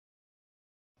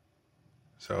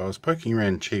So I was poking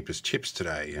around cheapest chips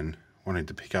today and wanted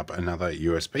to pick up another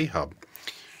USB hub.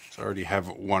 So I already have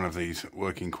one of these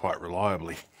working quite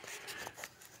reliably.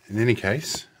 In any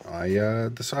case, I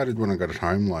decided when I got it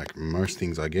home, like most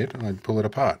things I get, I'd pull it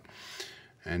apart.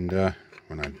 And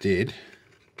when I did,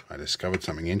 I discovered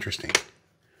something interesting.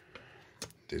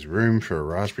 There's room for a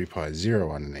Raspberry Pi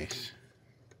Zero underneath.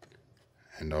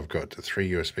 And I've got 3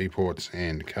 USB ports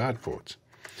and card ports.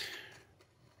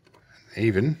 And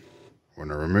even when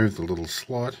I remove the little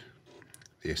slot,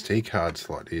 the SD card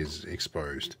slot is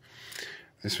exposed.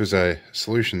 This was a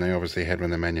solution they obviously had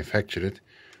when they manufactured it,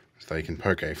 so they can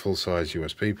poke a full-size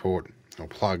USB port or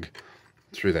plug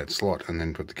through that slot and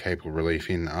then put the cable relief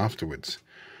in afterwards.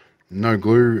 No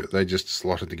glue, they just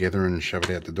slot it together and shove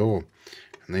it out the door.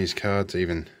 And these cards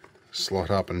even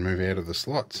slot up and move out of the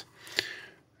slots.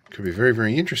 Could be very,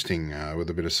 very interesting with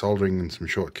a bit of soldering and some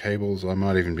short cables. I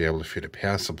might even be able to fit a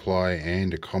power supply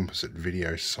and a composite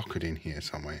video socket in here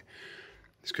somewhere.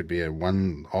 This could be a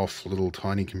one-off little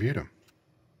tiny computer.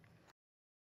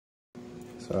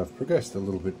 So I've progressed a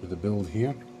little bit with the build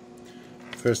here.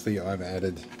 Firstly, I've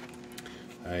added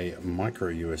a micro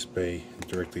USB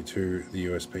directly to the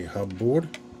USB hub board.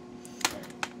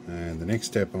 And the next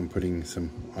step, I'm putting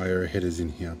some I/O headers in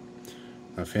here.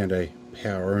 I found a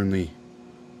power-only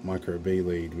micro B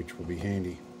lead, which will be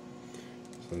handy.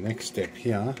 So the next step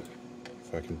here,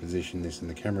 if I can position this in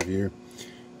the camera view,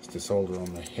 is to solder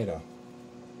on the header.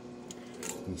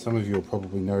 And some of you will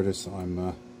probably notice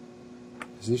I'm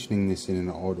positioning this in an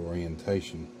odd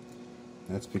orientation.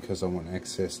 That's because I want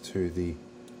access to the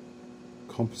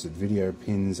composite video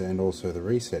pins and also the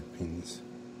reset pins.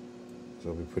 So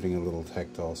I'll be putting a little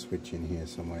tactile switch in here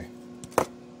somewhere.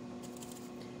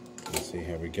 Let's see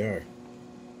how we go.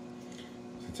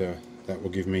 So that will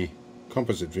give me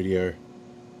composite video,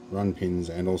 run pins,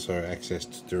 and also access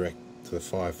to direct to the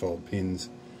 5-volt pins.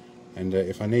 And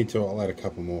if I need to, I'll add a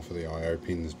couple more for the I/O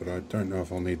pins, but I don't know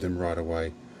if I'll need them right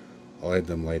away. I'll add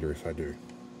them later if I do.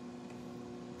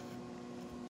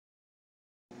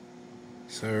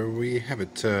 So we have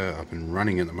it up and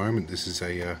running at the moment. This is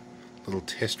a little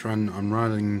test run. I'm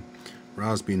running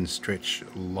Raspbian Stretch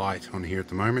Lite on here at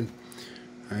the moment,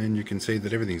 and you can see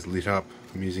that everything's lit up.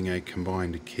 I'm using a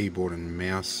combined keyboard and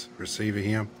mouse receiver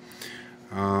here,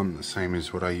 the same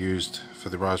as what I used for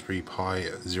the Raspberry Pi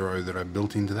Zero that I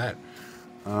built into that.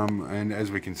 And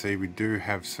as we can see, we do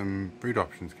have some boot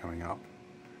options coming up,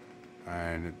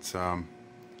 and it's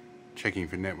checking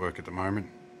for network at the moment,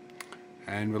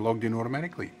 and we're logged in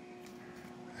automatically.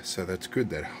 So that's good,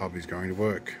 that hub is going to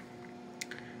work.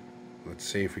 Let's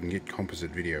see if we can get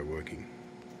composite video working.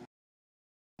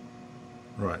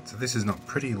 Right, so this is not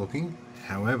pretty looking.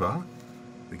 However,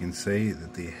 we can see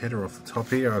that the header off the top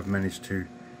here, I've managed to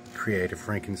create a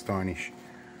Frankensteinish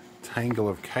tangle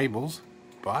of cables,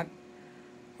 but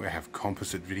we have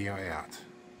composite video out,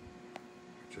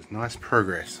 which is nice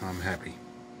progress. I'm happy.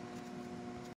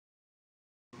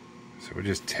 So we're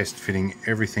just test fitting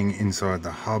everything inside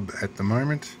the hub at the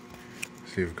moment.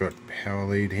 So you've got power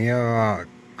lead here,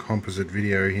 composite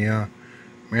video here,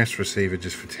 mouse receiver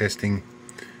just for testing,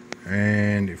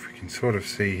 and if we can sort of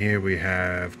see here, we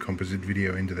have composite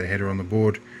video into the header on the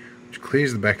board, which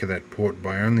clears the back of that port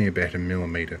by only about 1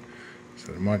 millimeter,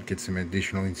 so it might get some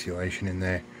additional insulation in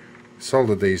there.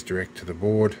 Soldered these direct to the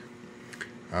board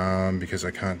because I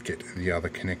can't get the other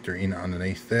connector in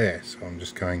underneath there, so I'm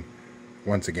just going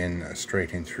once again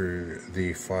straight in through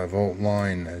the 5-volt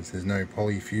line, as there's no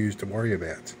poly fuse to worry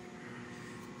about.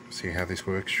 See how this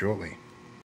works shortly.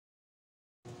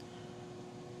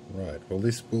 Right, well,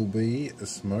 this will be a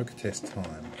smoke test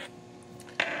time.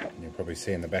 And you'll probably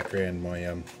see in the background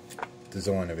my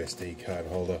design of SD card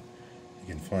holder.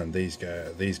 You can find these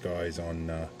guys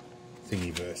on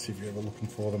Thingiverse if you're ever looking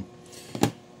for them.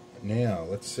 Now,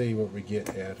 let's see what we get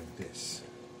out of this.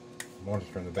 The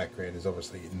monitor in the background is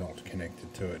obviously not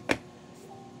connected to it.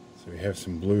 So we have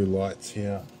some blue lights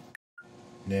here.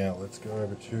 Now let's go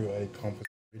over to a composite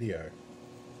video.